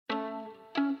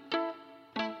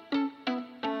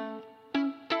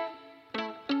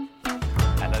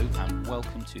Hello and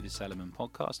welcome to the Cellarman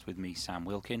Podcast with me, Sam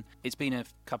Wilkin. It's been a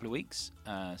couple of weeks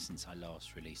since I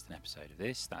last released an episode of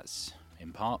this. That's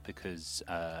in part because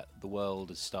the world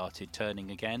has started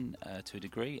turning again to a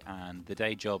degree, and the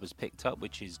day job has picked up,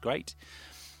 which is great.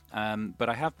 But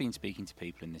I have been speaking to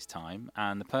people in this time,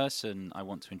 and the person I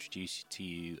want to introduce to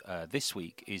you this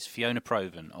week is Fiona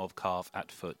Provan of Calf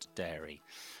at Foot Dairy.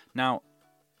 Now,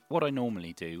 what I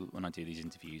normally do when I do these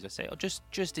interviews, I say, oh,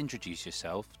 just introduce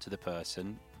yourself to the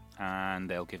person, and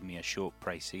they'll give me a short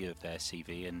précis of their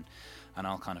CV, and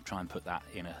I'll kind of try and put that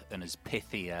in an as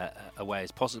pithy a way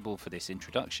as possible for this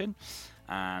introduction.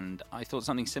 And I thought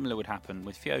something similar would happen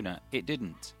with Fiona. It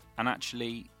didn't. And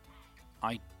actually,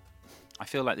 I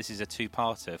feel like this is a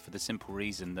two-parter for the simple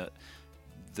reason that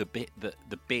the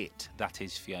bit that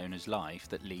is Fiona's life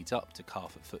that leads up to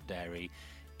Calf at Foot Dairy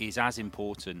is as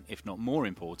important, if not more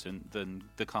important, than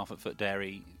the Calf at Foot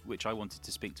Dairy which I wanted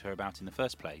to speak to her about in the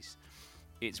first place.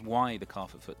 It's why the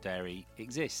Calf at Foot Dairy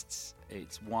exists.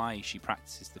 It's why she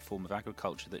practices the form of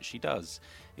agriculture that she does.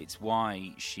 It's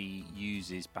why she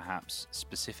uses perhaps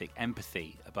specific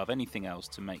empathy above anything else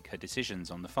to make her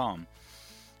decisions on the farm.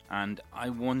 And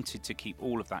I wanted to keep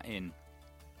all of that in.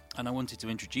 And I wanted to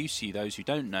introduce you, those who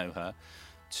don't know her,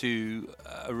 to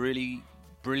a really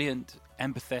brilliant,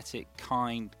 empathetic,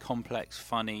 kind, complex,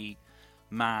 funny,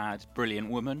 mad,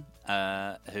 brilliant woman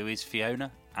who is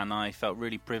Fiona. And I felt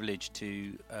really privileged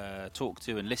to talk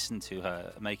to and listen to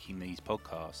her making these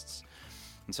podcasts.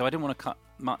 And so I didn't want to cut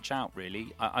much out,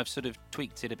 really. I've sort of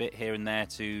tweaked it a bit here and there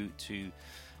to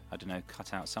I don't know,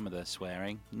 cut out some of the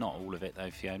swearing. Not all of it, though,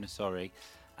 Fiona, sorry.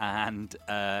 And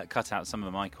cut out some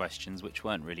of my questions, which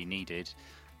weren't really needed.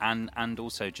 And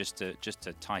also just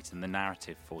to tighten the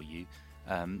narrative for you.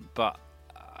 But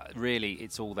really,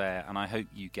 it's all there, and I hope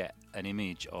you get an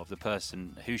image of the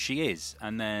person who she is.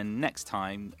 And then next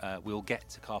time, we'll get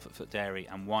to Calf at Foot Dairy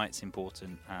and why it's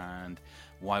important and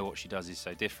why what she does is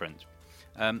so different.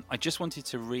 I just wanted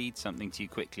to read something to you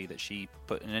quickly that she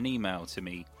put in an email to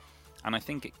me, and I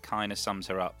think it kind of sums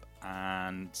her up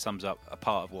and sums up a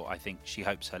part of what I think she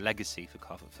hopes her legacy for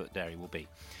Calf at Foot Dairy will be.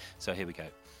 So here we go.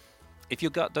 If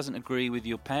your gut doesn't agree with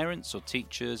your parents or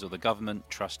teachers or the government,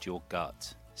 trust your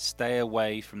gut. Stay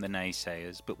away from the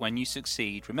naysayers, but when you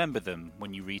succeed, remember them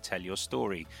when you retell your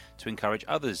story to encourage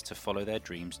others to follow their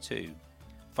dreams too.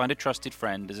 Find a trusted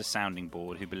friend as a sounding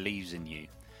board who believes in you.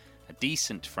 A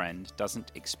decent friend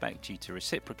doesn't expect you to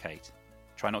reciprocate.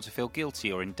 Try not to feel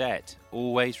guilty or in debt.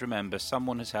 Always remember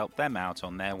someone has helped them out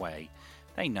on their way.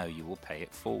 They know you will pay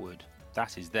it forward.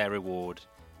 That is their reward,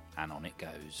 and on it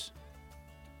goes.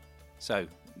 So,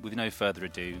 with no further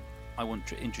ado, I want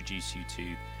to introduce you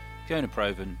to Fiona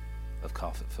Provan of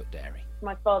Calf at Foot Dairy.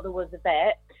 My father was a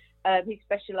vet. He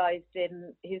specialised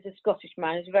in, he was a Scottish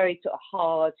man. He was a very sort of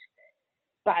hard,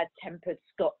 bad-tempered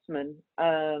Scotsman.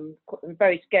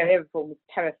 Very scary. Everyone was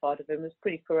terrified of him. He was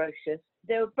pretty ferocious.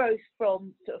 They were both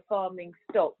from sort of farming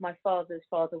stock. My father's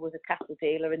father was a cattle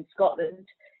dealer in Scotland,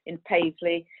 in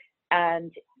Paisley,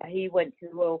 and he went to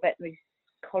the Royal Veterinary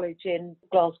College in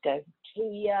Glasgow.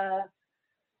 He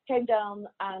came down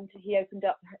and he opened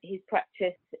up his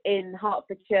practice in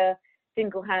Hertfordshire,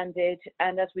 single-handed,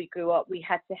 and as we grew up, we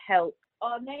had to help.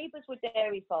 Our neighbours were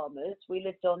dairy farmers. We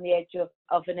lived on the edge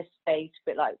of an estate, a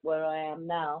bit like where I am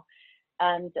now,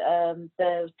 and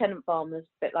the tenant farmers,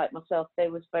 a bit like myself, they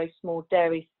was very small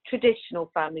dairy,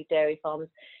 traditional family dairy farmers,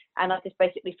 and I just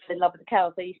basically fell in love with the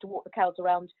cows. They used to walk the cows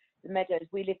around the meadows.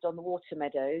 We lived on the water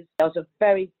meadows. I was a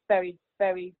very, very,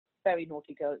 very, very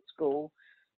naughty girl at school.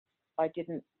 I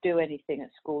didn't do anything at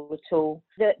school at all.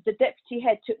 The deputy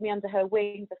head took me under her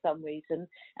wing for some reason,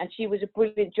 and she was a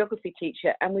brilliant geography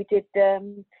teacher. And we did,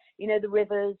 the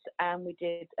rivers, and we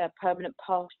did permanent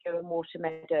pasture and water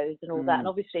meadows and all that. And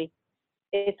obviously,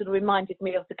 it sort of reminded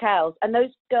me of the cows. And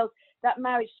those girls, that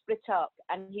marriage split up,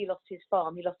 and he lost his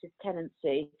farm, he lost his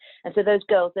tenancy. And so those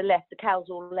girls, they left, the cows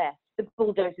all left. The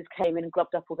bulldozers came in and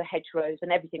grubbed up all the hedgerows,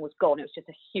 and everything was gone. It was just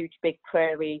a huge, big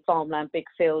prairie, farmland, big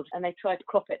field, and they tried to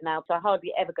crop it now. So I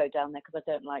hardly ever go down there because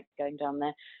I don't like going down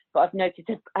there. But I've noticed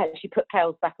to actually put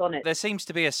cows back on it. There seems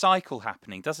to be a cycle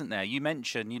happening, doesn't there? You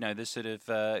mentioned, the sort of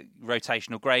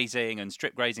rotational grazing and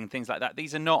strip grazing, things like that.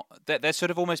 These are not, they're sort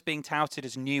of almost being touted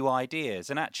as new ideas,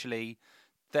 and actually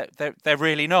they're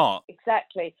really not.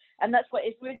 Exactly. And that's what,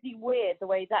 it's really weird the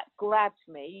way that grabbed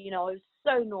me. I was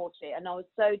so naughty and I was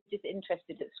so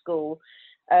disinterested at school,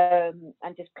 and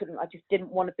I just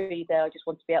didn't want to be there. I just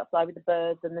wanted to be outside with the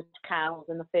birds and the cows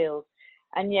and the fields.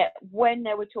 And yet when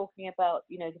they were talking about,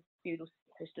 the feudal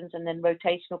systems, and then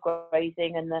rotational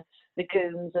grazing and the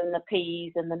legumes and the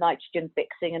peas and the nitrogen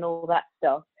fixing and all that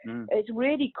stuff. It's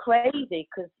really crazy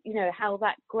because, you know, how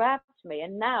that grabbed me.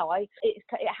 And now it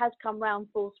has come round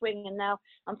full swing, and now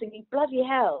I'm thinking, bloody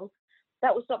hell,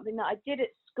 that was something that I did at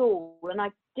school, and I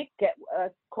did get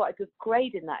quite a good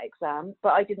grade in that exam,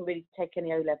 but I didn't really take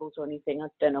any O-levels or anything. I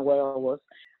don't know where I was.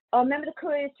 I remember the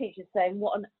careers teacher saying,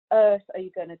 what on earth are you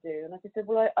going to do? And I just said,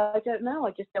 well, I don't know.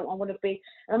 I just don't want to be.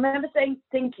 And I remember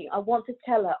thinking, I want to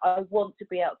tell her I want to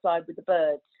be outside with the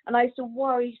birds. And I used to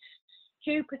worry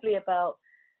stupidly about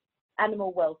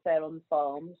animal welfare on the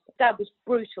farms. Dad was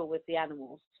brutal with the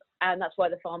animals, and that's why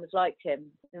the farmers liked him.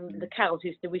 And the cows we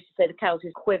used to say the cows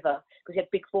used to quiver because he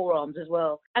had big forearms as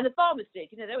well. And the farmers did,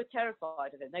 you know, they were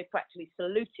terrified of him. They practically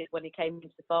saluted when he came into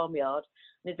the farmyard.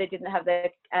 And if they didn't have their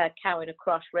cow in a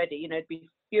crush ready, you know, he'd be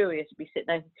furious, he'd be sitting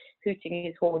there hooting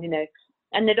his horn, you know.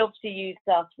 And they'd obviously used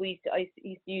us. He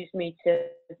used to use me to,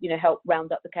 you know, help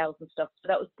round up the cows and stuff. So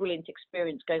that was a brilliant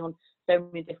experience going on so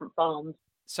many different farms.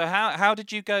 So how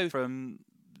did you go from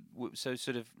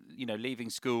sort of, you know, leaving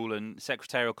school and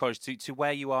secretarial college to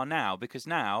where you are now? Because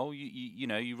now you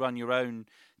know, you run your own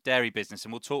dairy business,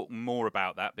 and we'll talk more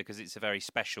about that because it's a very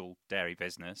special dairy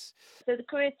business. So the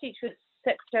career teacher at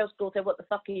secretarial school said, what the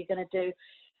fuck are you going to do?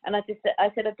 And I said, I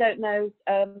don't know.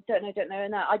 And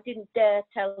I didn't dare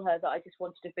tell her that I just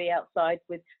wanted to be outside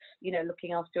with, you know,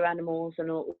 looking after animals and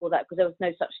all that, because there was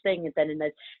no such thing then in those.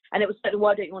 And it was,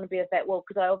 why don't you want to be a vet? Well,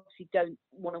 because I obviously don't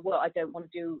want to work. I don't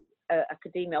want to do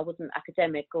academia. I wasn't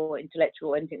academic or intellectual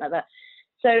or anything like that.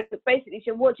 So basically,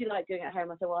 she said, what do you like doing at home?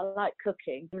 I said, well, I like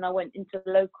cooking. And I went into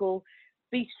the local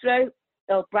bistro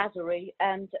or brasserie,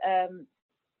 and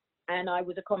I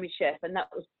was a commis chef, and that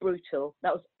was brutal.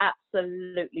 That was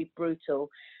absolutely brutal.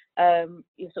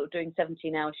 You're sort of doing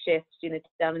 17-hour shifts, you know,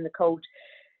 down in the cold.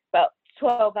 About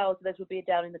 12 hours of those would be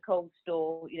down in the cold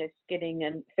store, you know, skinning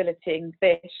and filleting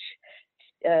fish,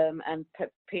 and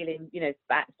peeling, you know,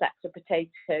 sacks of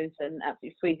potatoes and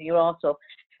absolutely freezing your arse off.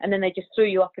 And then they just threw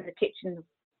you up in the kitchen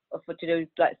to do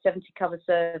like 70 cover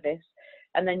service.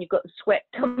 And then you've got the sweat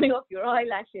coming off your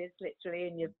eyelashes, literally,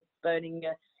 and you're burning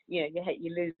your, you know,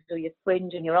 you lose all your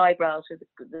fringe and your eyebrows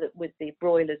with the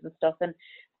broilers and stuff.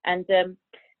 And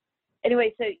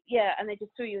anyway, so yeah, and they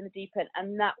just threw you in the deep end,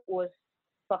 and that was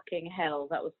fucking hell.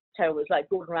 That was terrible. It was like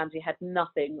Gordon Ramsay had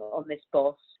nothing on this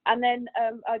boss. And then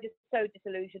I was just so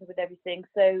disillusioned with everything.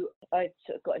 So I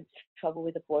sort of got into trouble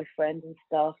with a boyfriend and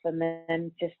stuff, and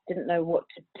then just didn't know what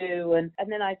to do. And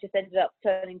then I just ended up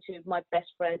turning to my best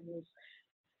friend's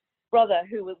brother,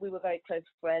 who we were very close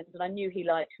friends, and I knew he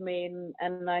liked me,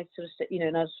 and I sort of, you know,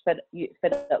 and I was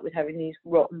fed up with having these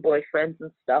rotten boyfriends and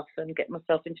stuff and getting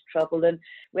myself into trouble, and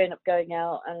we ended up going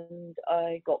out, and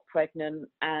I got pregnant,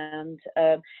 and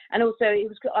also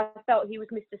I felt he was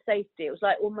Mr. Safety. It was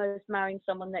like almost marrying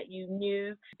someone that you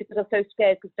knew, because I was so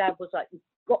scared, because Dad was like, you've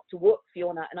got to work,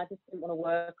 Fiona, and I just didn't want to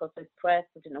work. I was so depressed,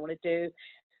 I didn't know what to do,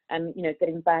 and, you know,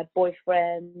 getting bad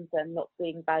boyfriends and not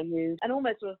being valued, and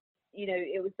almost sort of, you know,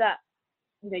 it was that,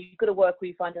 you know, you've got to work where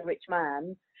you find a rich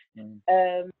man. You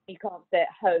can't stay at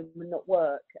home and not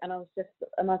work. And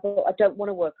I thought, I don't want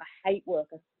to work. I hate work.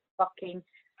 I fucking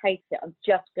hate it. I'm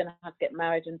just going to have to get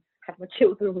married and have my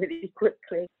children really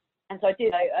quickly. And so I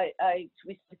did.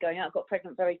 We started going out, got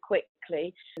pregnant very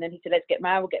quickly. And then he said, let's get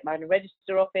married. We'll get married in the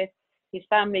register office. His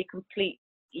family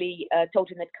completely told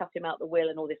him they'd cut him out the will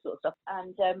and all this sort of stuff.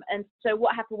 And so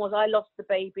what happened was I lost the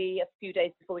baby a few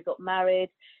days before we got married.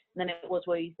 And then it was,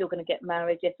 well, you're still going to get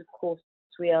married? Yes, of course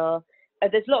we are.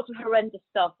 There's lots of horrendous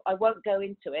stuff. I won't go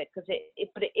into it because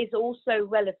but it is also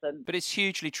relevant. But it's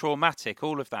hugely traumatic.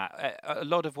 All of that. A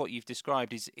lot of what you've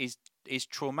described is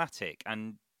traumatic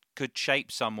and could shape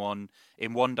someone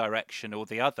in one direction or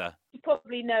the other. You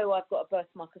probably know I've got a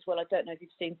birthmark as well. I don't know if you've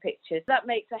seen pictures. That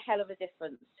makes a hell of a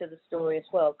difference to the story as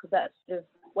well, because that's just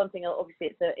one thing.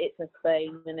 Obviously, it's a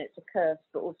bane and it's a curse,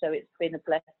 but also it's been a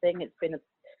blessing. It's been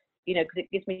you know, because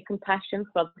it gives me compassion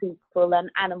for other people and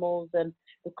animals and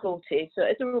the cruelty. So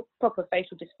it's a real proper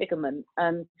facial disfigurement.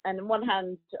 And on one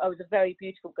hand, I was a very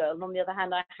beautiful girl, and on the other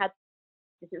hand,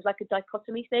 it was like a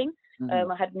dichotomy thing. I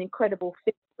had an incredible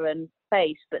figure and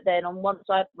face, but then on one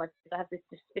side of my face, I have this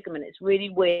disfigurement. It's really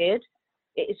weird.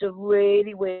 It is a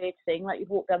really weird thing. Like you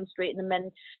walk down the street and the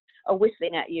men are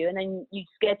whistling at you, and then you're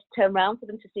scared to turn around for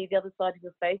them to see the other side of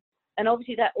your face. And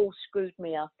obviously that all screwed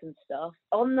me up and stuff.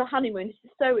 On the honeymoon, this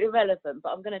is so irrelevant, but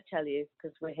I'm going to tell you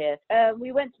because we're here.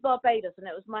 We went to Barbados, and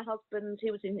it was my husband.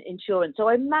 He was in insurance, so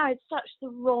I married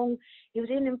he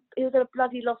was a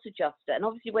bloody loss adjuster, and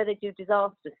obviously where they do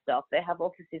disaster stuff, they have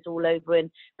offices all over,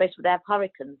 basically they have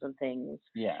hurricanes and things.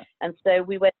 Yeah. And so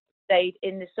we went stayed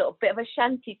in this sort of bit of a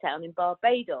shanty town in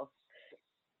Barbados.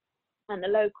 And the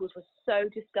locals were so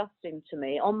disgusting to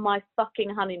me on my fucking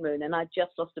honeymoon, and I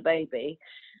just lost a baby.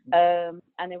 And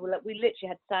they were like, we literally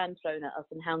had sand thrown at us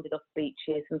and hounded off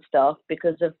beaches and stuff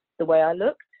because of the way I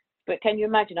looked. But can you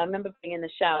imagine? I remember being in the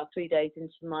shower 3 days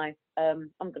into my,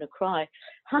 I'm going to cry,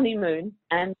 honeymoon,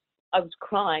 and I was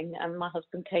crying, and my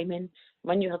husband came in.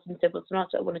 My new husband said, "What's the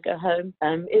matter? I want to go home."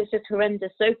 It was just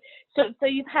horrendous. So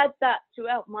you've had that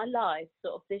throughout my life,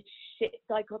 sort of this shit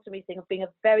dichotomy thing of being a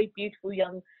very beautiful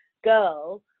young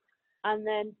girl, and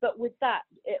then but with that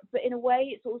but in a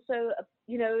way it's also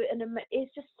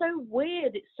it's just so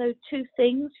weird. It's so two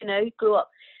things, you grew up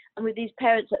and with these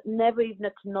parents that never even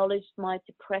acknowledged my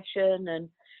depression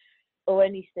or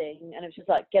anything, and it was just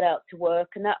like, get out to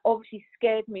work, and that obviously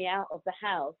scared me out of the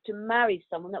house to marry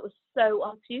someone that was so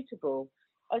unsuitable.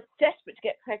 I was desperate to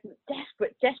get pregnant,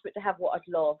 desperate to have what I'd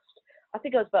lost. I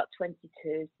think I was about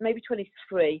 22, maybe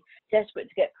 23, desperate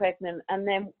to get pregnant, and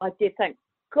then I did, thank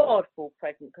God, fall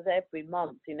pregnant, because every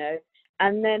month,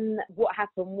 and then what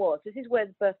happened was, this is where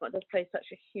the birthmark does play such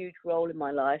a huge role in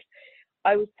my life.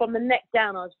 I was, from the neck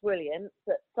down, I was brilliant,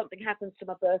 but something happens to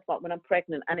my birthmark when I'm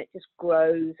pregnant, and it just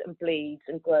grows and bleeds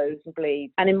and grows and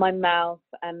bleeds, and in my mouth,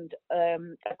 and I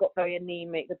got very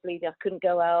anemic, the bleeding, I couldn't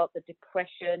go out, the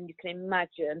depression, you can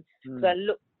imagine, because I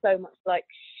looked so much like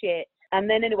shit. And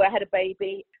then anyway, I had a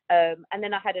baby, and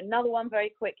then I had another one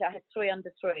very quickly. I had 3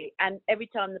 under 3, and every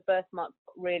time the birthmark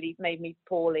really made me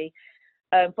poorly.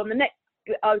 From the neck,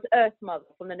 I was earth mother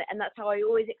from the neck, and that's how I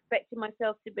always expected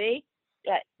myself to be.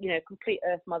 Like, complete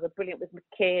earth mother, brilliant with my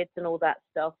kids and all that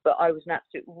stuff. But I was an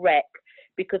absolute wreck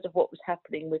because of what was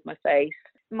happening with my face.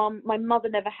 My mother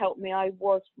never helped me. I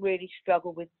was really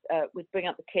struggled with bringing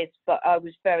up the kids, but I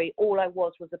was all I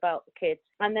was about the kids.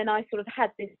 And then I sort of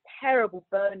had this terrible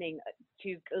burning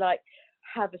to like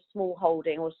have a small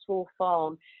holding or a small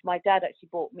farm. My dad actually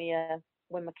bought me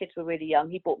when my kids were really young,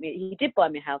 he did buy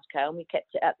me a house cow, and we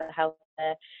kept it at the house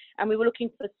there. And we were looking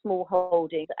for small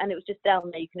holdings, and it was just down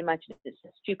there. You can imagine it's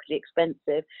stupidly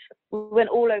expensive. We went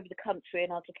all over the country,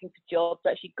 and I was looking for jobs.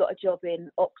 I actually got a job in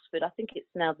Oxford. I think it's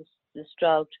now the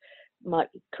Stroud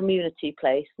community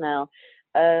place now.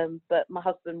 But my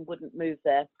husband wouldn't move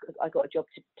there because I got a job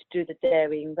to do the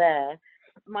dairying there.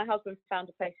 My husband found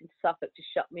a place in Suffolk to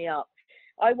shut me up.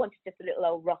 I wanted just a little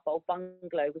old rough old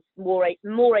bungalow with more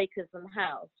acres than the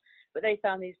house, but they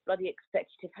found these bloody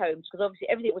executive homes because obviously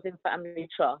everything was in family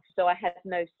trust, so I had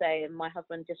no say, and my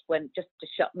husband just went just to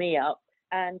shut me up.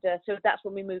 And so that's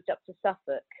when we moved up to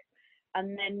Suffolk.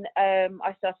 And then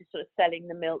I started sort of selling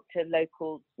the milk to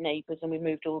local neighbours, and we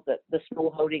moved all the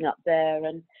small holding up there,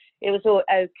 and it was all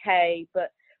okay.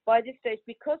 But by this stage,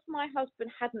 because my husband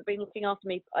hadn't been looking after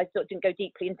me, I sort of didn't go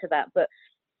deeply into that, but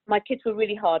my kids were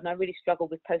really hard, and I really struggled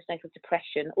with postnatal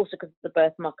depression, also because of the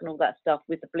birthmark and all that stuff,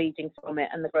 with the bleeding from it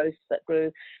and the growth that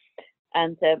grew.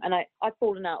 And I'd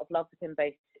fallen out of love with him,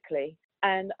 basically.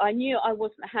 And I knew I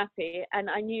wasn't happy, and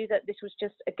I knew that this was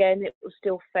just, again, it was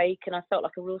still fake, and I felt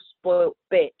like a real spoiled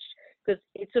bitch, because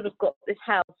it sort of got this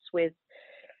house with,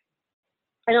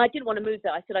 and I didn't want to move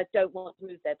there. I said, I don't want to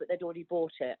move there, but they'd already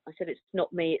bought it. I said, it's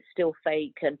not me, it's still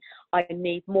fake, and I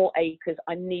need more acres.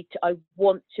 I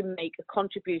want to make a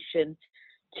contribution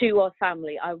to our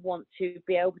family. I want to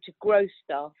be able to grow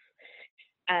stuff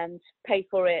and pay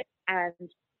for it, and,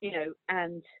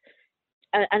 and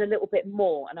a little bit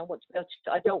more. And I want to be able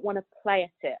to, I don't want to play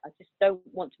at it. I just don't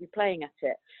want to be playing at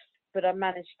it. But I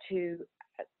managed to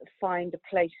find a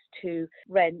place to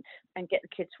rent and get the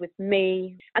kids with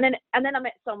me, and then I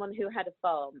met someone who had a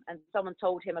farm, and someone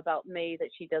told him about me, that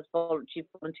she does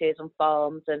volunteers on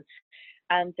farms,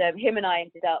 and him and I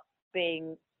ended up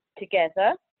being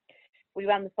together. We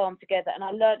ran the farm together, and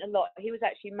I learned a lot. He was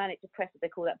actually manic depressive, they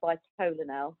call that bipolar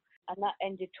now, and that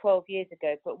ended 12 years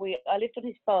ago. But I lived on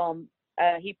his farm.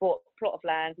 He bought a plot of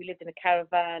land. We lived in a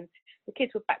caravan. The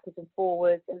kids were backwards and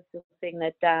forwards. They were still seeing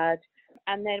their dad.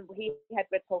 And then he had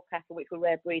red poll cattle, which were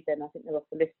rare breed then. I think they're off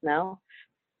the list now.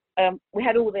 We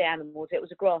had all the animals. It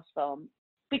was a grass farm.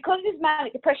 Because of his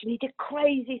manic depression, he did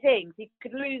crazy things. He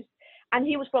could lose, and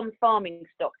he was from farming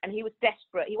stock, and he was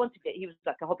desperate. He wanted it. He was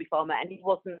like a hobby farmer, and he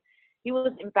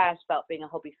wasn't embarrassed about being a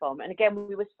hobby farmer. And again,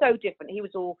 we were so different. He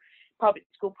was all public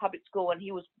school, and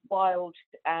he was wild,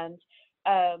 and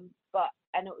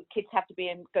kids have to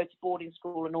go to boarding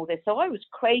school and all this. So I was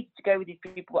crazy to go with these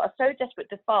people. I was so desperate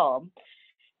to farm.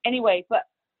 Anyway, but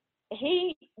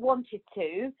he wanted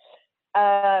to,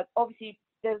 obviously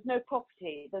there's no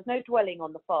property, there's no dwelling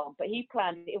on the farm, but he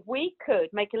planned, if we could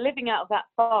make a living out of that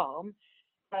farm,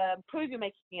 prove you're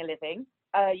making a living,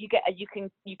 you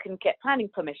can get planning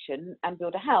permission and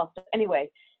build a house. Anyway,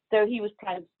 So he was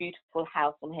planning this beautiful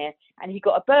house on here, and he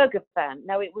got a burger van.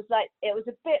 Now it was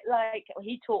a bit like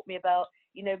he taught me about,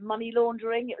 money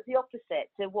laundering. It was the opposite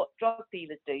to what drug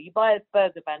dealers do. You buy a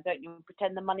burger van, don't you, and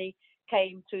pretend the money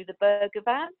came through the burger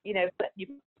van, but you're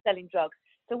selling drugs.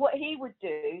 So what he would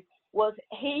do was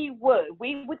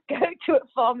we would go to a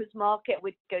farmer's market,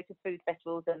 we'd go to food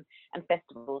festivals and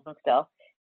festivals and stuff,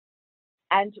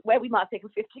 and where we might have taken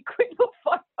 50 quid or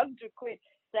 500 quid,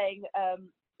 saying,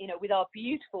 with our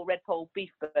beautiful Red Pole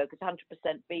beef burgers, 100%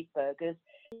 beef burgers,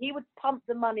 he would pump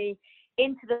the money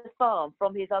into the farm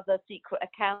from his other secret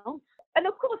accounts. And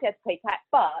of course he had to pay tax,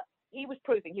 but he was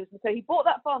proving so he bought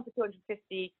that farm for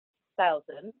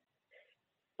 250,000.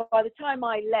 By the time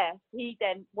I left, he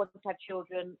then wanted to have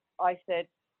children. I said,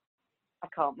 I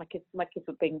can't. My kids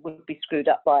would be screwed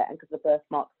up by it, and because of the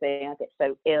birthmark thing, I get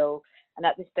so ill. And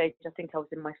at this stage, I think I was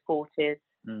in my 40s.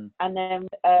 And then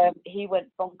he went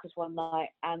bonkers one night,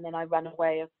 and then I ran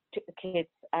away. I took the kids,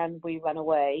 and we ran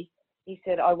away. He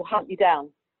said, I will hunt you down.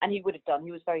 And he would have done.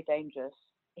 He was very dangerous.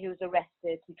 He was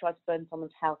arrested. He tried to burn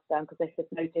someone's house down because they said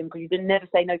no to him, because you can never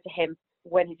say no to him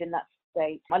when he's in that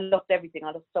state. I lost everything.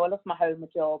 I lost my home, my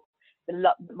job,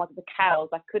 the cows.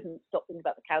 I couldn't stop thinking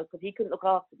about the cows because he couldn't look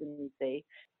after them, you see.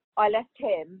 I left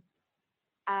him,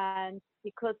 and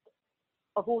because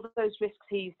of all those risks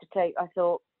he used to take, I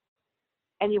thought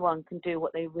anyone can do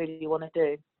what they really want to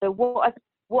do. So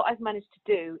what I've managed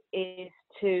to do is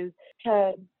to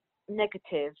turn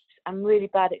negatives and really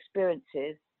bad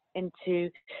experiences into,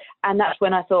 and that's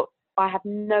when I thought, I have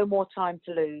no more time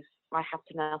to lose. I have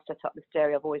to now set up this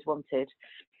dairy I've always wanted.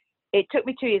 It took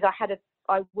me 2 years.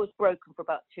 I was broken for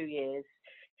about 2 years,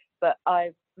 but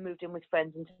I moved in with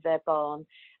friends into their barn,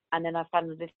 and then I found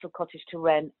a little cottage to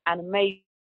rent. And amazingly,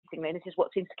 and this is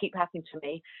what seems to keep happening to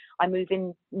me, I move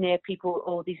in near people,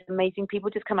 or these amazing people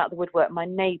just come out of the woodwork. My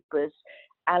neighbours,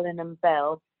 Alan and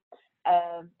Belle,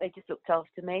 they just looked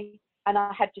after me, and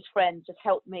I had just friends just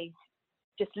help me,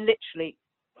 just literally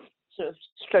sort of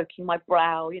stroking my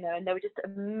brow, and they were just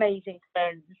amazing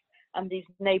friends. And these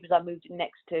neighbours I moved in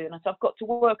next to, and I said, I've got to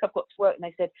work. And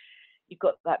they said, you've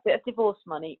got that bit of divorce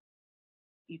money.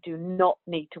 You do not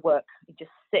need to work. You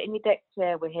just sit in your deck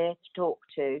chair. We're here to talk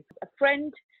to. A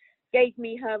friend gave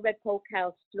me her Red Pole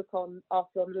cows to look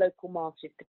after on the local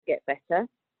marshes to get better,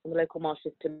 on the local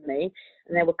marshes to me,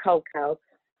 and they were cull cows.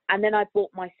 And then I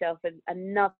bought myself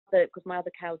another, because my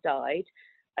other cow died,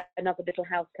 another little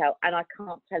house cow, and I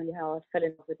can't tell you how I fell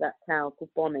in love with that cow called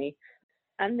Bonnie.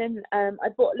 And then I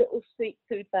bought a little street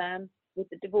food van with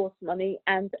the divorce money,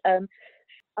 and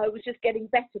I was just getting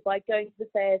better by going to the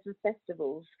fairs and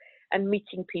festivals and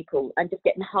meeting people and just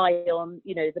getting high on,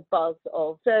 the buzz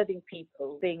of serving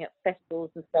people, being at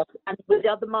festivals and stuff, and with the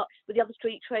other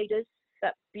street traders,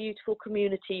 that beautiful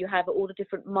community you have at all the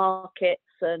different markets,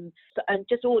 and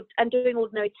doing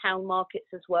ordinary town markets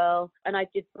as well. And I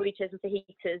did burritos and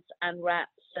fajitas and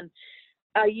wraps, and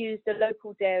I used a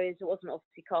local dairies. It wasn't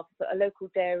obviously coffee, but a local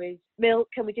dairies milk,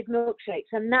 and we did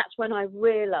milkshakes. And that's when I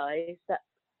realised that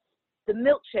the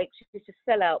milkshakes used to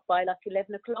sell out by like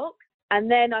 11 o'clock. And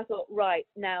then I thought, right,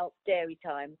 now dairy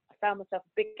time. I found myself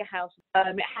a bigger house.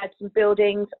 It had some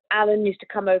buildings. Alan used to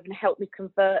come over and help me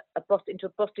convert into a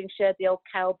bottling shed, the old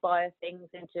cow buyer things,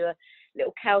 into a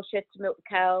little cow shed to milk the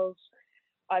cows.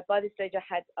 By this stage,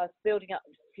 I was building up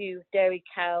a few dairy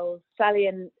cows. Sally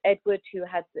and Edward, who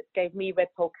gave me Red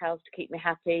Pole cows to keep me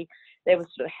happy, they were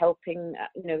sort of helping,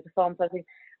 the farm side thing.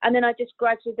 And then I just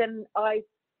gradually, I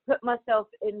put myself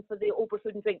in for the Albury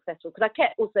Food and Drink Festival, because I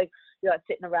kept also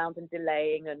sitting around and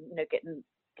delaying and getting,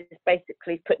 just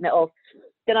basically putting it off.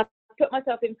 Then I put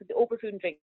myself in for the Albury Food and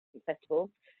Drink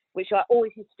Festival, which I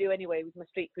always used to do anyway with my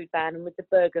street food van and with the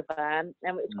burger van,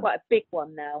 and it's quite a big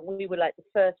one now. We were like the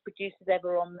first producers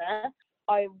ever on there.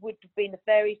 I would have been the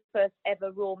very first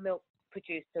ever raw milk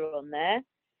producer on there.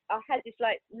 I had this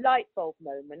light bulb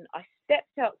moment. I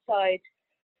stepped outside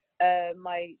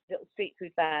my little street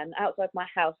food van outside my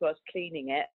house where I was cleaning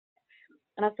it,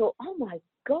 and I thought, oh my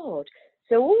God,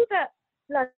 so all that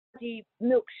bloody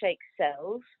milkshake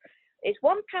sells, it's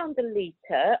 £1 a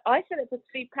litre. I sell it for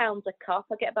 £3 a cup.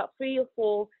 I get about 3 or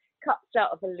 4 cups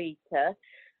out of a litre.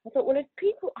 I thought, well,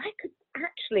 I could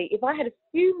actually, if I had a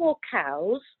few more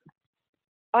cows,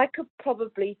 I could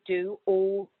probably do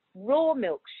all raw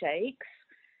milkshakes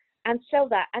and sell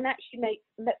that, and actually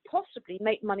possibly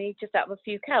make money just out of a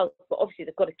few cows. But obviously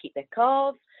they've got to keep their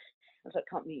calves. I was like,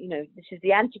 can't be, this is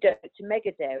the antidote to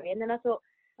mega dairy. And then I thought,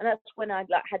 and that's when I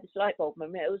had this light bulb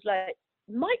moment. It was like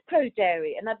micro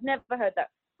dairy, and I've never heard that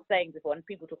saying before. And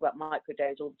people talk about micro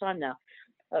dairies all the time now.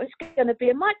 Oh, it's going to be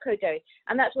a micro dairy,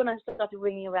 and that's when I started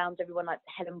ringing around everyone like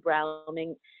Helen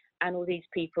Browning and all these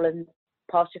people and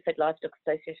Pasture Fed Livestock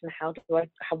Association.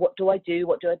 What do I do?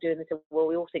 What do I do? And they said, well,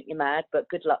 we all think you're mad, but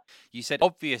good luck. You said,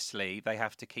 obviously, they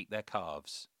have to keep their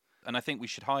calves. And I think we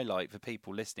should highlight for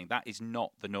people listening, that is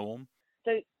not the norm.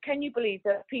 So can you believe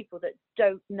there are people that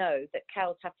don't know that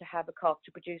cows have to have a calf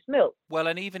to produce milk? Well,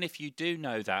 and even if you do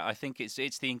know that, I think it's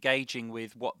the engaging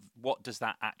with what does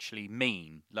that actually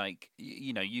mean? Like,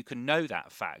 you know, you can know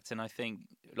that fact, and I think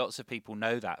lots of people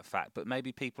know that fact, but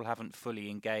maybe people haven't fully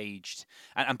engaged.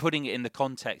 And putting it in the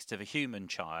context of a human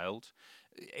child,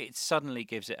 it suddenly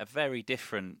gives it a very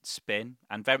different spin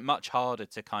and very much harder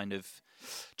to kind of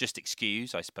just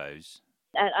excuse, I suppose.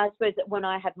 And I suppose that when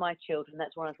I had my children,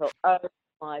 that's when I thought, oh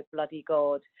my bloody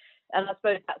God. And I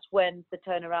suppose that's when the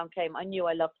turnaround came. I knew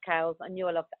I loved cows. I knew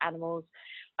I loved animals.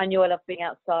 I knew I loved being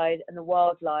outside and the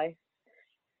wildlife.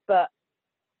 But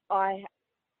I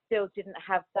still didn't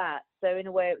have that. So in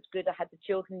a way, it was good. I had the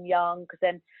children young, because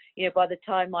then, you know, by the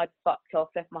time I'd fucked off,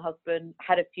 left my husband,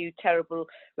 had a few terrible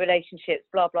relationships,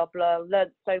 blah, blah, blah,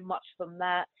 learned so much from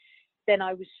that. Then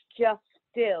I was just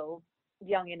still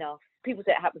young enough. People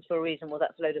say it happens for a reason. Well,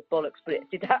 that's a load of bollocks, but it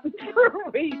did happen for a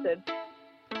reason.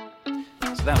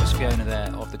 So that was Fiona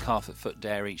there of the Calf at Foot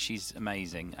Dairy. She's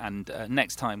amazing. And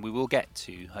next time we will get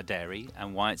to her dairy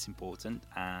and why it's important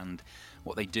and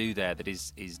what they do there that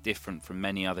is different from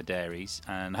many other dairies,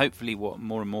 and hopefully what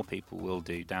more and more people will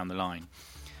do down the line.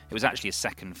 It was actually a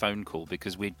second phone call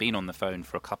because we'd been on the phone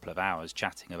for a couple of hours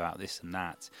chatting about this and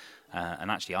that.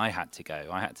 And actually I had to go.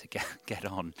 I had to get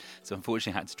on. So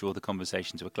unfortunately I had to draw the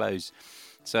conversation to a close.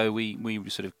 So we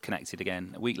sort of connected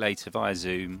again a week later via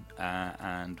Zoom,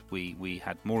 and we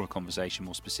had more of a conversation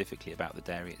more specifically about the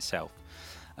dairy itself.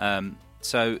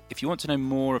 So if you want to know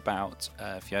more about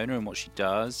Fiona and what she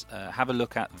does, have a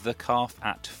look at The Calf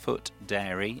at Foot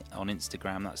Dairy on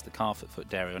Instagram. That's The Calf at Foot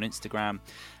Dairy on Instagram.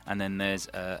 And then there's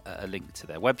a link to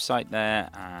their website there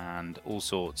and all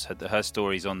sorts. Her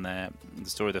story's on there. The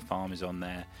story of the farm is on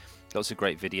there. Lots of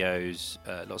great videos,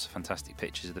 lots of fantastic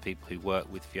pictures of the people who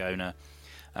work with Fiona.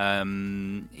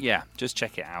 Yeah, just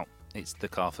check it out. It's The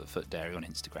Calf at Foot Dairy on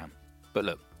Instagram. But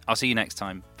look, I'll see you next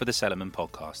time for the Cellarman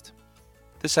Podcast.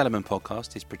 The Cellarman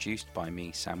Podcast is produced by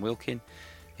me, Sam Wilkin.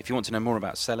 If you want to know more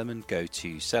about Cellarman, go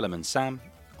to Cellarman Sam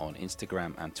on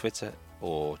Instagram and Twitter,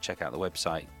 or check out the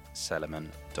website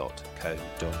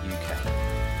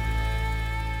cellarman.co.uk.